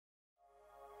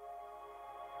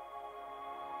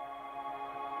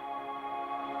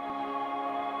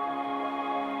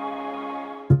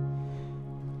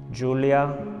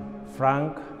Julia,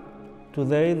 Frank,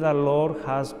 today the Lord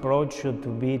has brought you to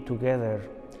be together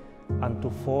and to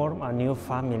form a new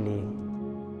family.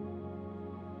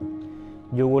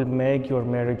 You will make your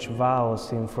marriage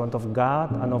vows in front of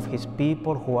God and of His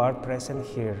people who are present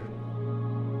here.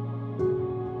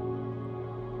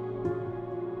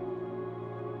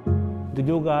 Do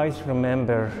you guys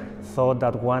remember, thought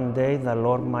that one day the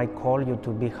Lord might call you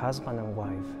to be husband and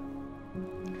wife?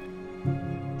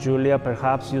 Julia,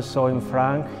 perhaps you saw in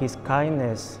Frank his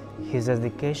kindness, his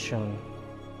dedication,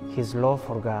 his love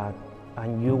for God,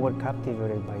 and you were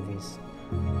captivated by this.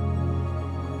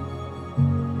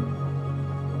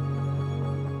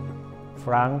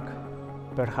 Frank,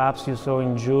 perhaps you saw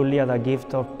in Julia the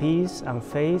gift of peace and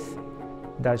faith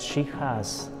that she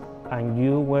has, and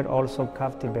you were also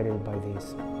captivated by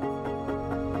this.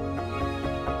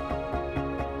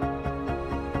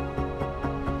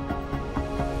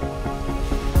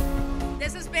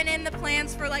 This has been in the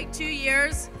plans for like 2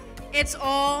 years. It's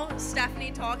all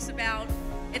Stephanie talks about.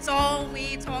 It's all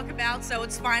we talk about, so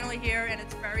it's finally here and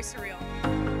it's very surreal.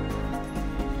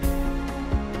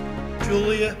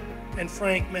 Julia and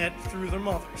Frank met through their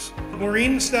mothers.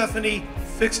 Maureen and Stephanie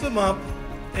fixed them up.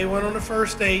 They went on a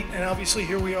first date, and obviously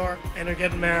here we are, and they're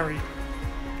getting married.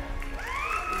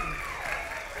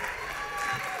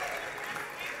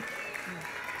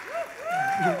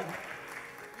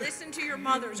 Listen to your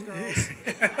mothers, girls.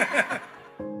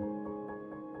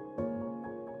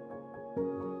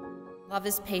 Love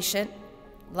is patient,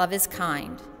 love is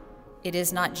kind. It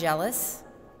is not jealous,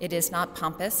 it is not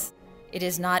pompous, it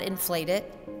is not inflated,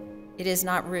 it is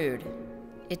not rude.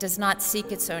 It does not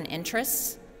seek its own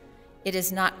interests. It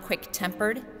is not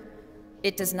quick-tempered.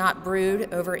 It does not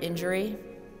brood over injury.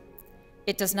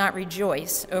 It does not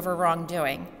rejoice over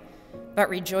wrongdoing, but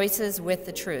rejoices with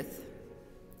the truth.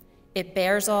 It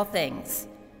bears all things,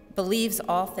 believes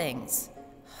all things,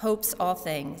 hopes all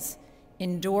things,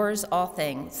 endures all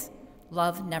things.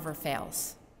 Love never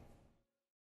fails.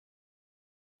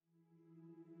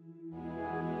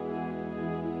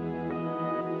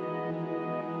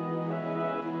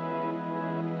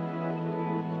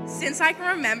 Since I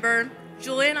can remember,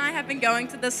 Julia and I have been going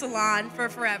to the salon for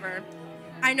forever.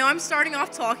 I know I'm starting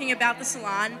off talking about the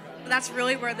salon, but that's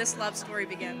really where this love story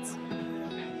begins.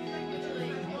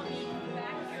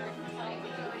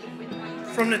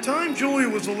 From the time Julia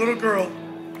was a little girl,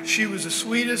 she was the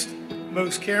sweetest,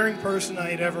 most caring person I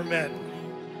had ever met.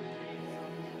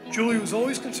 Julia was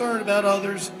always concerned about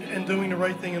others and doing the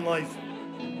right thing in life.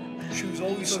 She was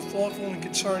always so thoughtful and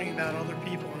concerning about other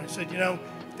people. And I said, you know,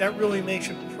 that really makes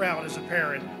you proud as a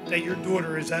parent, that your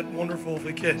daughter is that wonderful of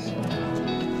a kid.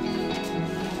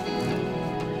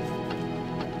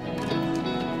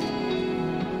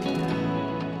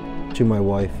 To my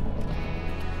wife,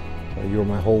 you're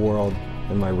my whole world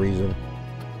and my reason.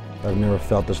 I've never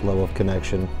felt this level of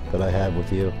connection that I have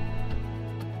with you.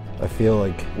 I feel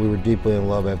like we were deeply in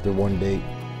love after one date,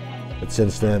 but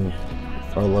since then,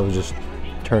 our love has just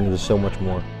turned into so much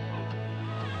more.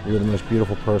 You're the most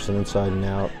beautiful person inside and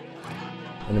out,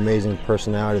 an amazing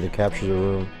personality that captures a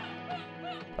room.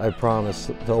 I promise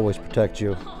to always protect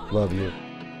you, love you,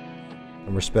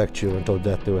 and respect you until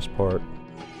death do us part.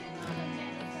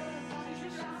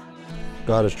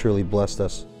 God has truly blessed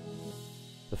us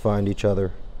to find each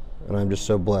other, and I'm just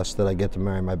so blessed that I get to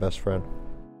marry my best friend.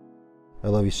 I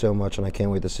love you so much, and I can't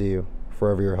wait to see you.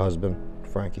 Forever your husband,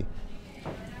 Frankie.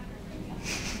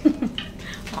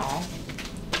 Aw,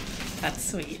 that's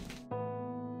sweet.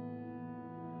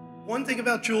 One thing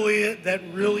about Julia that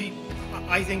really,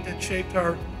 I think that shaped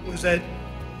her was that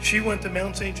she went to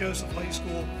Mount St. Joseph High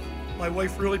School. My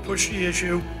wife really pushed the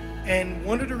issue, and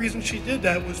one of the reasons she did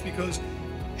that was because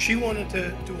she wanted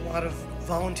to do a lot of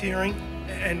volunteering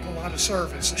and a lot of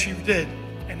service. She did,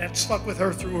 and that stuck with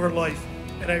her through her life.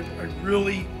 And I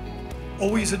really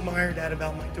always admired that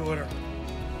about my daughter.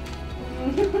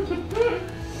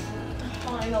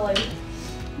 Finally.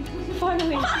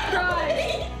 Finally. She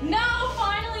cried. No,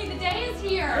 finally, the day is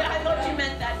here. I thought you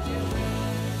meant that too.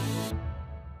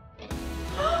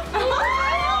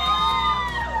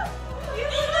 You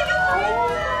look like a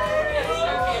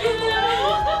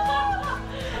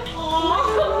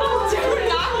Do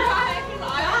not cry.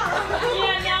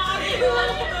 Yeah, now I'm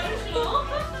emotional.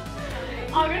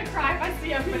 I'm gonna cry if I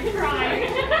see everybody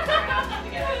crying.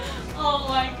 Oh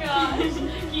my gosh.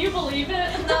 Can you believe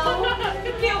it? No.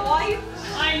 You can't wipe.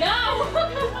 I know.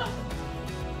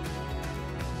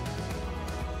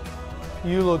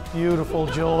 You look beautiful,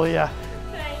 Julia.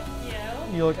 Thank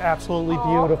you. You look absolutely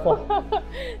beautiful.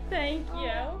 Thank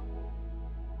you.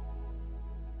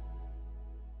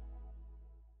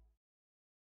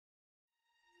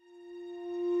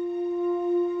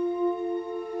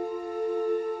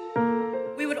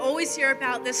 always hear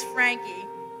about this Frankie,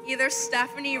 either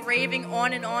Stephanie raving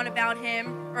on and on about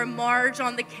him or Marge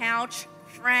on the couch,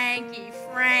 Frankie,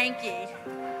 Frankie.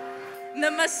 The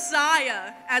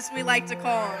Messiah, as we like to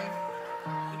call him.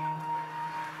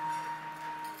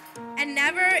 And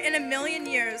never in a million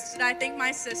years did I think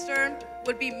my sister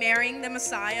would be marrying the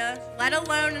Messiah, let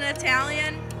alone an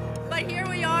Italian. But here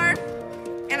we are,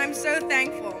 and I'm so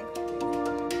thankful.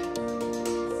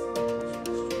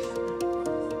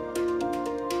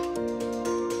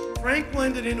 Frank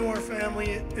blended into our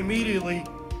family immediately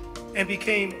and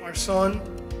became our son,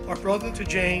 our brother to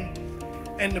Jane,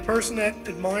 and the person that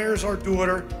admires our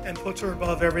daughter and puts her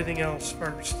above everything else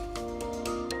first.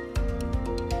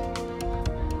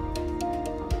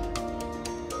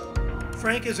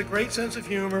 Frank has a great sense of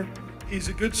humor. He's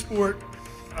a good sport.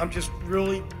 I'm just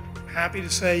really happy to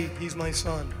say he's my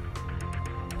son.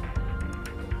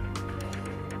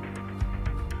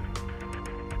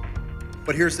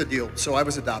 But here's the deal. So I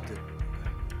was adopted.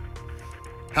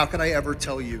 How could I ever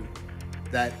tell you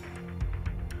that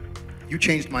you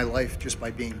changed my life just by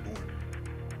being born?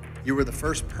 You were the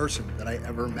first person that I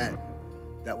ever met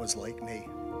that was like me.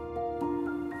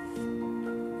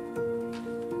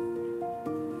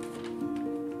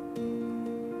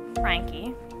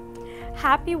 Frankie,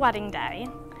 happy wedding day.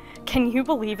 Can you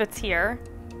believe it's here?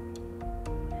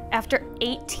 After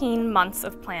 18 months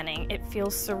of planning, it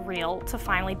feels surreal to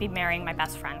finally be marrying my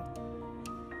best friend.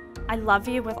 I love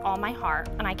you with all my heart,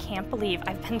 and I can't believe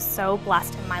I've been so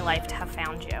blessed in my life to have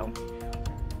found you.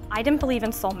 I didn't believe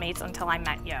in soulmates until I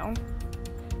met you.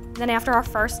 Then after our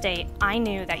first date, I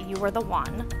knew that you were the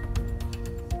one.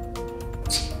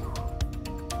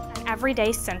 And every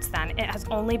day since then, it has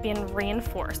only been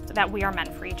reinforced that we are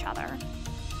meant for each other.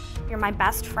 You're my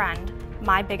best friend,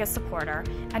 my biggest supporter,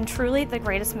 and truly the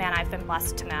greatest man I've been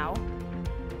blessed to know.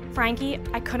 Frankie,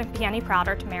 I couldn't be any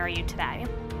prouder to marry you today.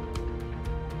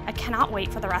 I cannot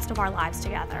wait for the rest of our lives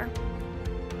together.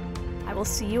 I will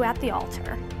see you at the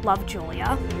altar. Love,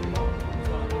 Julia.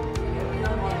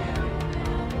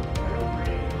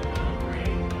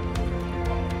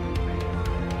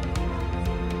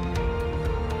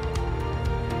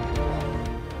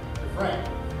 Frank.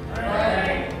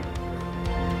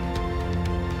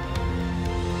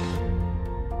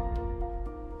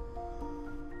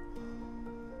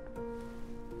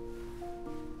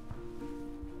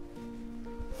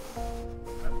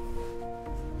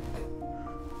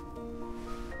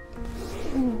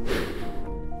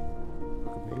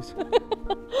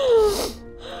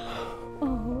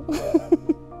 Oh,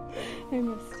 I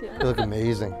missed you. You look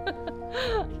amazing.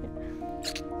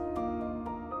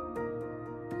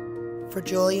 For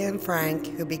Julia and Frank,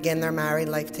 who begin their married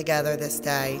life together this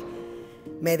day,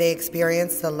 may they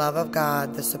experience the love of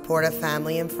God, the support of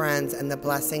family and friends, and the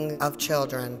blessing of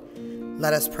children.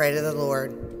 Let us pray to the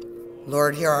Lord.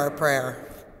 Lord, hear our prayer.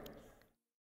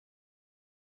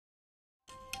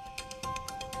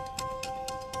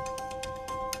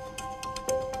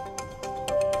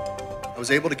 I was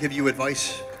able to give you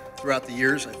advice throughout the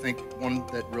years. I think one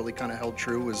that really kind of held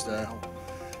true was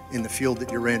in the field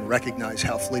that you're in, recognize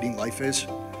how fleeting life is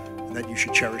and that you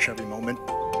should cherish every moment.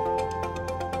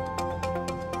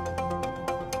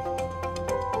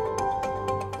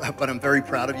 But I'm very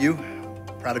proud of you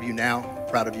now,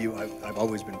 proud of you. I've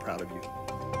always been proud of you.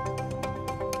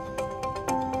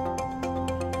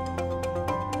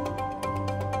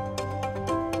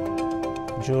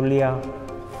 Julia,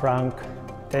 Frank,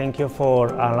 thank you for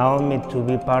allowing me to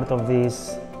be part of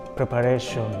this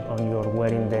preparation on your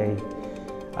wedding day.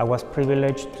 I was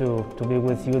privileged to be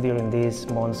with you during these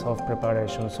months of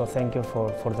preparation, so thank you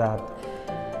for that.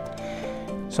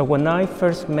 So when I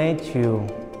first met you,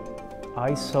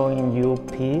 I saw in you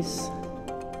peace,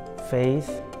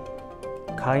 faith,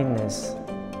 kindness,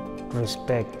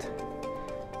 respect,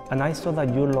 and I saw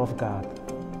that you love God.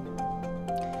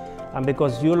 And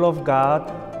because you love God,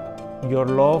 your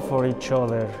love for each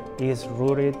other is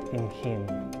rooted in Him.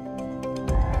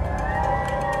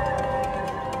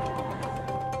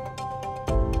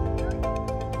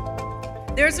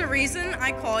 There's a reason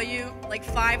I call you like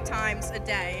 5 times a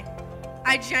day.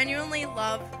 I genuinely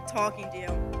love talking to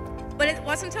you. But it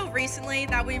wasn't until recently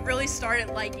that we really started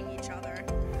liking each other.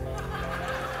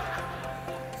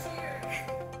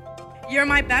 You're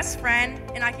my best friend,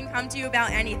 and I can come to you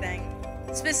about anything.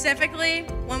 Specifically,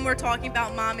 when we're talking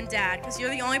about mom and dad, because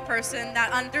you're the only person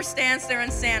that understands their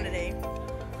insanity.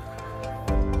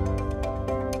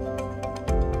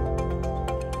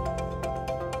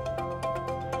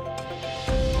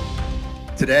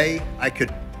 Today, I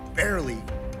could barely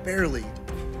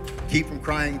keep from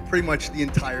crying pretty much the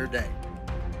entire day.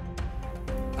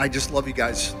 I just love you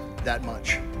guys that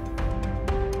much.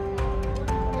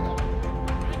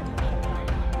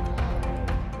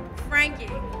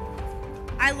 Frankie,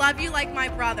 I love you like my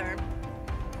brother.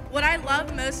 What I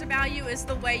love most about you is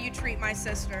the way you treat my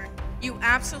sister. You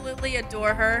absolutely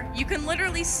adore her. You can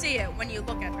literally see it when you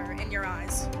look at her in your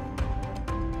eyes.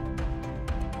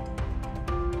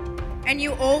 And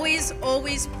you always,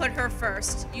 always put her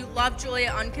first. You love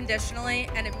Julia unconditionally,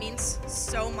 and it means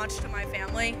so much to my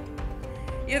family.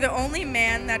 You're the only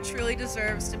man that truly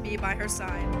deserves to be by her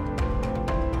side.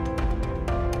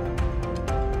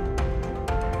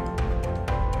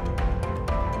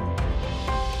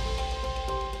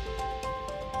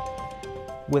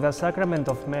 With the sacrament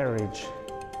of marriage,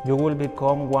 you will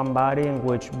become one body in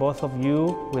which both of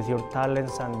you, with your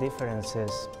talents and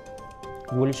differences,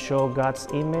 will show God's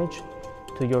image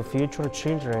to your future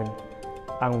children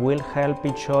and will help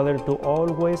each other to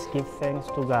always give thanks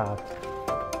to God.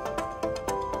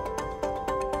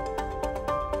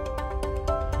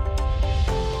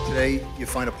 Today, you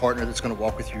find a partner that's going to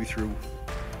walk with you through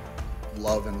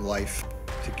love and life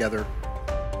together.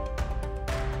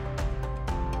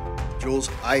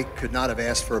 Jules, I could not have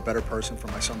asked for a better person for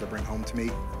my son to bring home to me.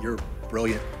 You're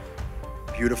brilliant,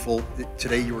 beautiful.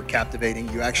 Today you were captivating.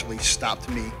 You actually stopped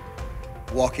me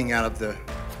walking out of the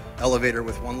elevator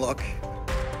with one look.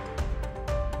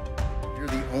 You're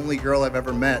the only girl I've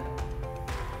ever met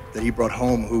that he brought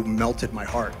home who melted my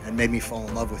heart and made me fall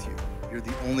in love with you. You're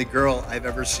the only girl I've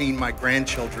ever seen my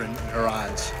grandchildren in her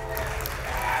eyes.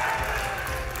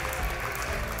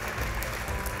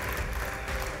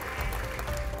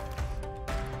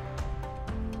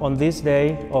 On this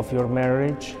day of your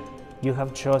marriage, you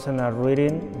have chosen a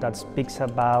reading that speaks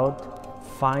about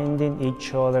finding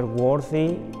each other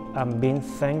worthy and being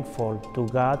thankful to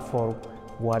God for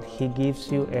what He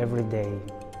gives you every day.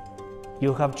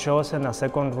 You have chosen a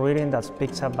second reading that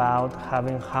speaks about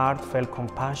having heartfelt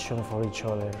compassion for each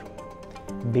other,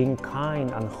 being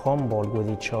kind and humble with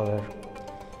each other,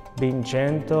 being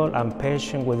gentle and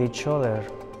patient with each other.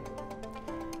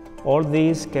 All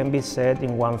this can be said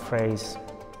in one phrase: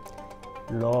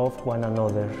 love one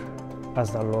another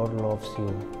as the Lord loves you.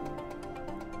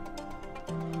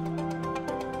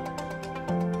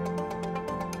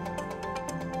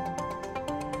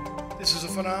 This is a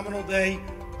phenomenal day.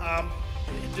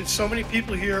 There's so many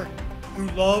people here who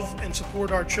love and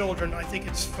support our children. I think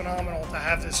it's phenomenal to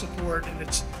have this support, and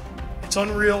it's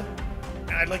unreal.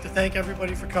 And I'd like to thank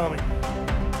everybody for coming.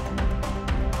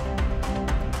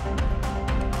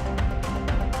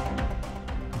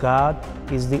 God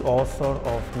is the author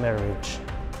of marriage,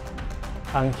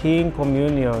 and He, in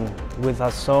communion with the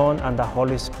Son and the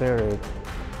Holy Spirit,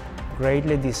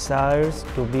 greatly desires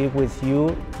to be with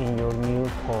you in your new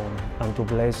home and to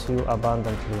bless you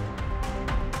abundantly.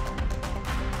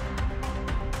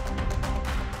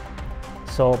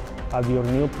 So, at your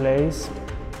new place,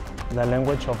 the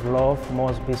language of love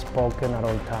must be spoken at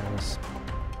all times.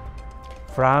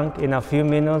 Frank, in a few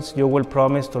minutes, you will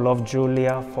promise to love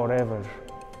Julia forever.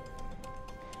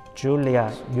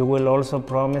 Julia, you will also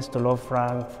promise to love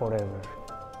Frank forever.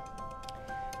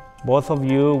 Both of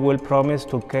you will promise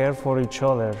to care for each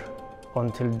other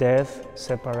until death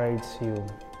separates you.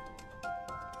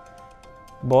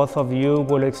 Both of you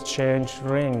will exchange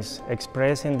rings,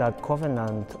 expressing that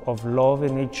covenant of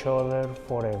loving each other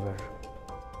forever.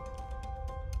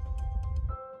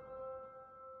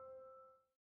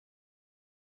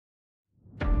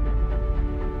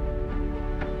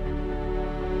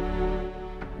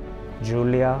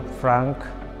 Julia, Frank,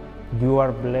 you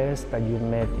are blessed that you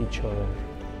met each other.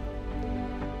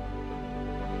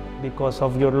 Because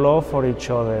of your love for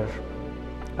each other,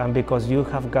 and because you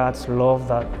have God's love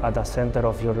at the center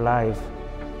of your life,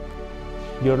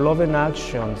 your loving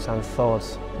actions and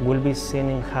thoughts will be seen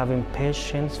in having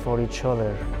patience for each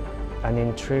other and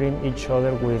in treating each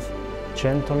other with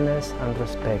gentleness and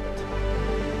respect.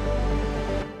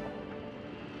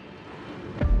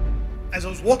 As I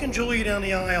was walking Julia down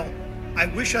the aisle, I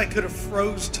wish I could have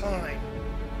froze time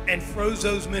and froze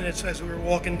those minutes as we were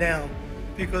walking down,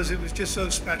 because it was just so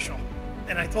special.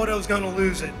 And I thought I was going to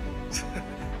lose it,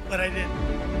 but I didn't.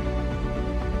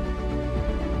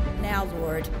 Now,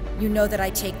 Lord, you know that I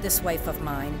take this wife of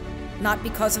mine, not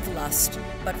because of lust,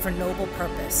 but for noble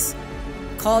purpose.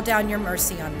 Call down your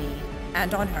mercy on me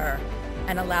and on her,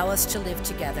 and allow us to live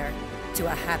together to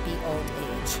a happy old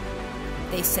age.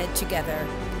 They said together,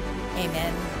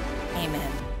 Amen,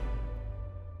 amen.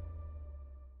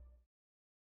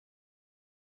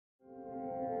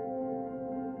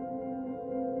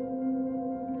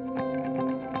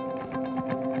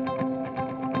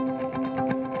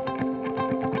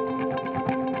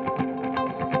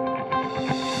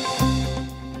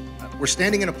 We're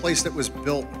standing in a place that was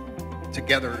built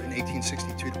together in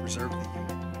 1862 to preserve the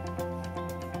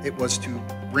Union. It was to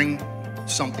bring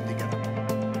something together.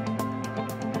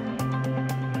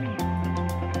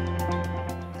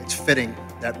 It's fitting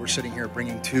that we're sitting here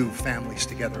bringing two families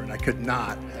together, and I could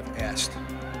not have asked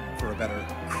for a better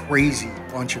crazy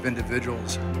bunch of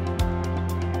individuals.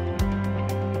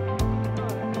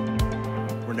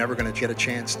 We're never going to get a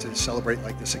chance to celebrate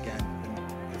like this again.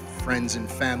 Friends and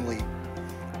family,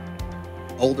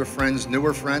 older friends,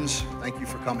 newer friends, thank you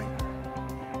for coming.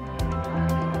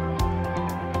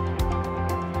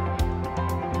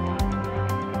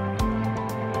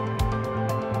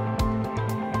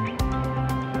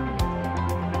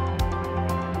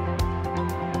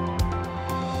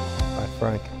 Hi,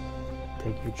 Frank.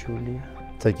 Take you, Julia,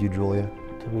 Take you, Julia,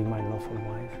 to be my lawful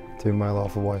wife, to be my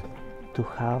lawful wife, to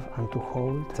have and to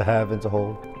hold to have and to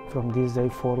hold from this day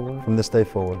forward, from this day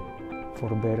forward, for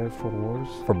better, for worse,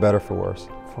 for better, for worse,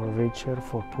 for richer,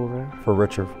 for poorer, for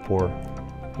richer, for poorer,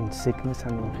 in sickness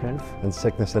and in health, in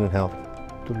sickness and in health,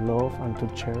 to love and to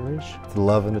cherish, to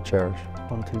love and to cherish,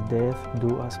 until death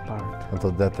do us part.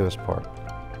 until death do us part.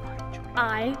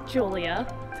 I, Julia,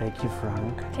 Take you,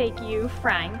 Frank, take you,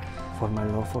 Frank, for my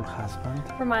lawful husband,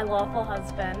 for my lawful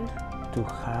husband, to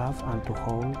have and to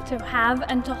hold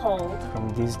from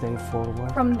this day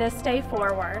forward,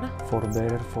 for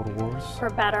better, for worse,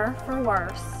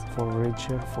 for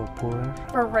richer, for poorer,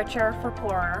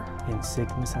 in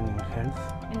sickness and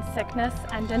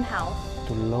in health,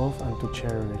 to love and to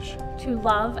cherish,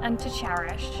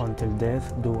 until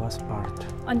death do us part.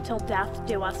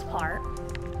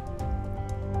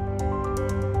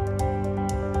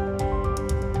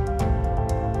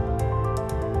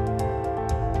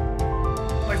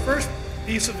 My first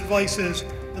piece of advice is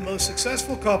the most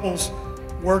successful couples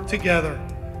work together,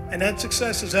 and that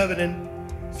success is evident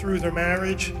through their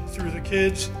marriage, through their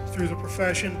kids, through the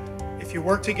profession. If you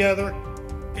work together,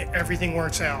 everything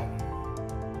works out.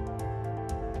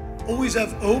 Always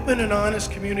have open and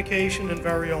honest communication, and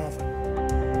very often.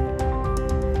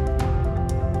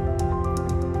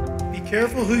 Be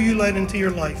careful who you let into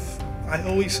your life. I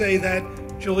always say that.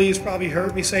 Julie's probably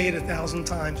heard me say it 1,000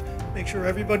 times. Make sure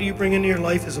everybody you bring into your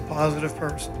life is a positive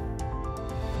person.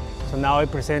 So now I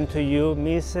present to you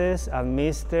Mrs. and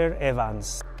Mr.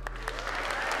 Evans.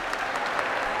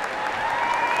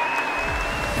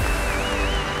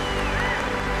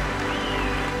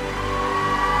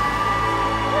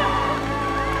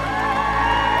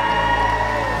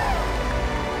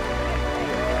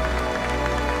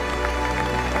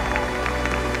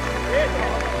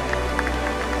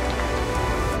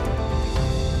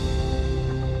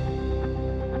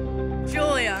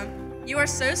 Julia, you are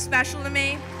so special to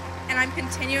me, and I'm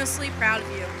continuously proud of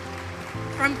you.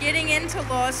 From getting into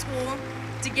law school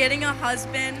to getting a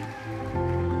husband,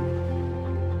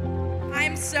 I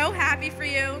am so happy for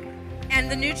you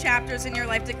and the new chapters in your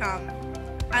life to come.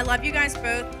 I love you guys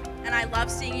both, and I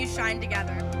love seeing you shine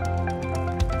together.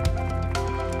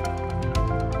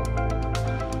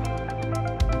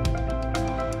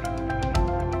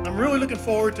 I'm really looking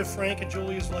forward to Frank and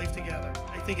Julia's life together.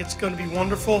 I think it's going to be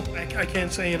wonderful. I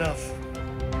can't say enough.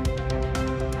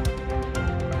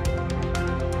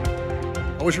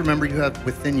 Always remember you have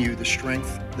within you the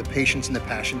strength, the patience, and the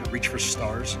passion to reach for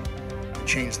stars and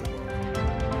change the world.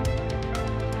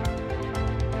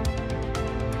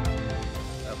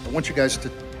 I want you guys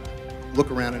to look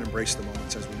around and embrace the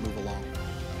moments as we move along,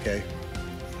 okay?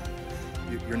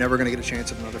 You're never going to get a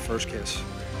chance of another first kiss.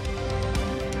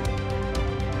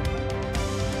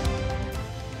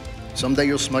 Someday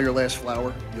you'll smell your last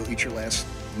flower, you'll eat your last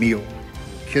meal,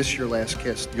 kiss your last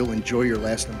kiss, you'll enjoy your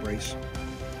last embrace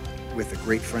with a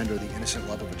great friend or the innocent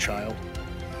love of a child.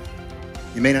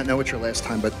 You may not know it's your last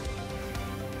time, but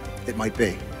it might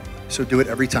be. So do it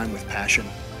every time with passion.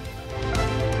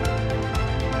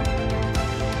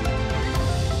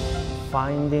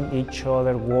 Finding each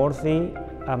other worthy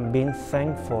and being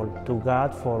thankful to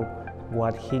God for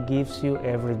what He gives you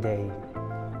every day.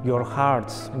 Your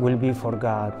hearts will be for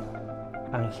God,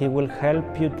 and He will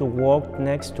help you to walk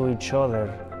next to each other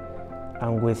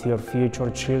and with your future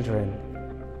children,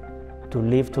 to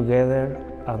live together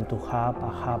and to have a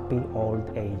happy old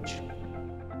age.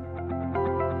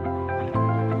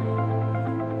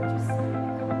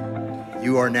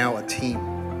 You are now a team.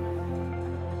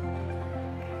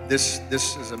 This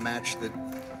is a match that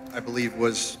I believe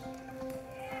was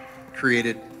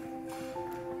created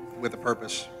with a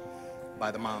purpose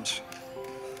by the moms.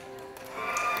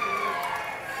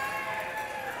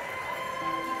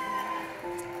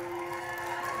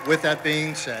 With that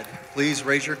being said, please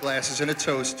raise your glasses in a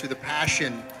toast to the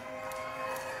passion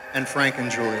and Frank and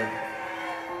Julia.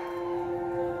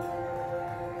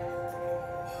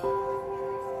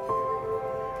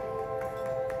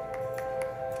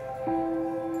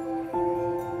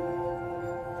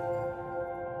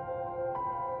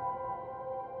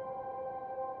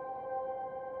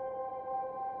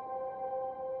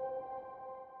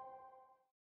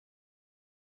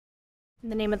 In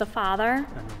the name of the Father,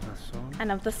 and of the Son,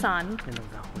 and of the Son, and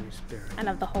of the Holy Spirit. and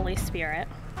of the Holy Spirit.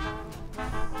 A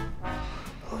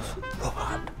little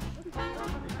hot.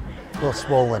 A little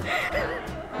swollen.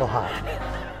 A little hot.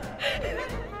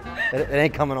 It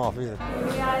ain't coming off either.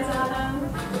 Hey guys, Adam.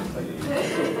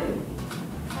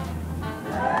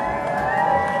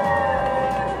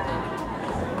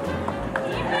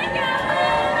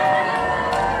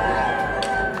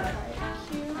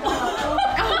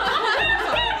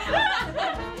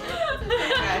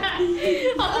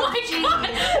 Oh my god!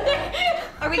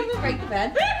 Are we right to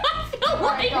bed? I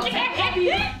feel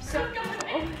like So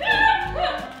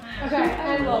okay,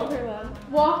 and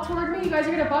walk toward me. You guys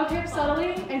are gonna bump hips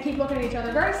subtly and keep looking at each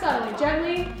other. Very subtly,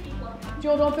 gently.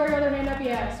 Jewel, don't throw your other hand up.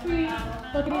 Yeah, sweet.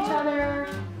 Look at each other.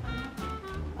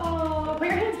 Oh, put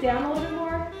your hands down a little bit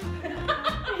more.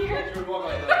 Here.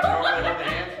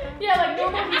 Yeah, like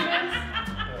normal humans.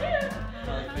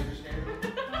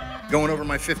 Going over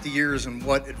my 50 years and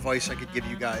what advice I could give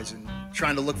you guys and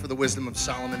trying to look for the wisdom of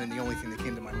Solomon, and the only thing that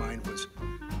came to my mind was,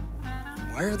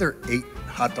 why are there 8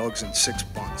 hot dogs and 6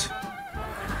 buns?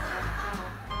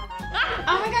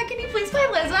 Oh my god, can you please play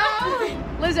Lizzo?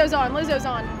 Lizzo's on, Lizzo's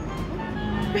on.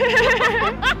 I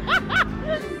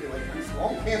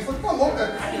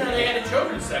didn't know they had a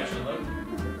children's section, though.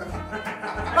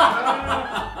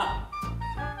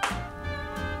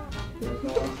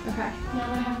 Okay,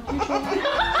 now I have 2 children.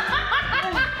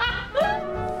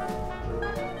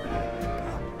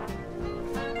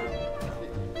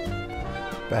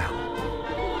 Bow.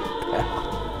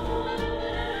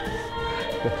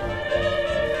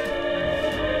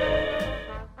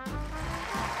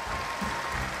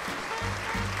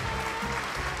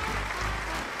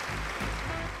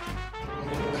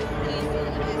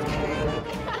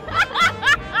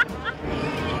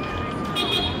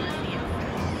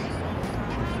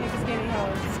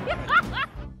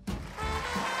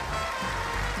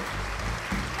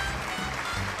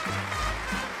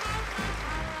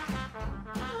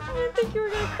 I didn't think you were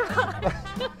gonna cry.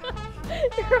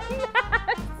 You're a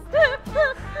mess.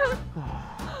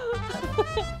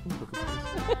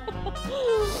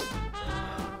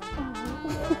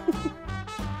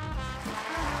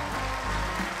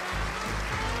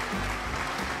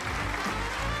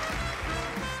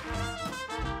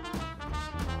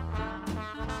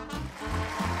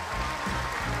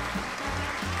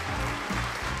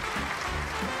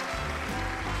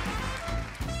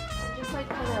 Just like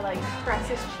kind of like press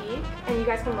his cheek, and you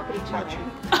guys can look at each other.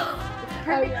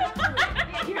 Oh yeah.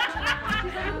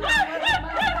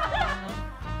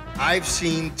 I've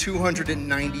seen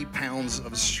 290 pounds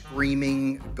of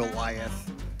screaming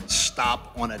Goliath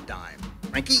stop on a dime.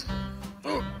 Frankie?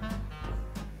 Oh.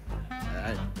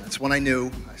 That's when I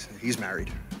knew. I said, he's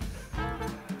married.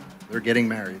 They're getting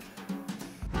married.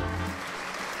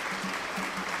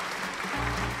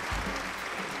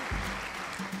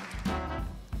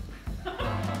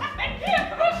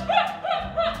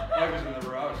 I was in the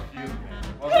room. I was fuming, man.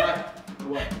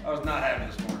 I was not happy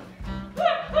this morning.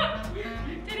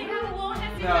 Did he have a little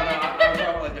hissy? No, I was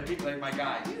talking like the people, like my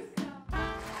guys.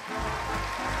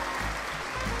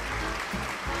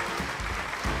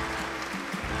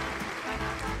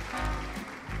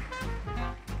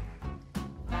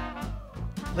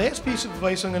 Last piece of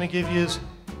advice I'm going to give you is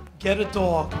get a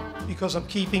dog because I'm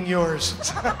keeping yours.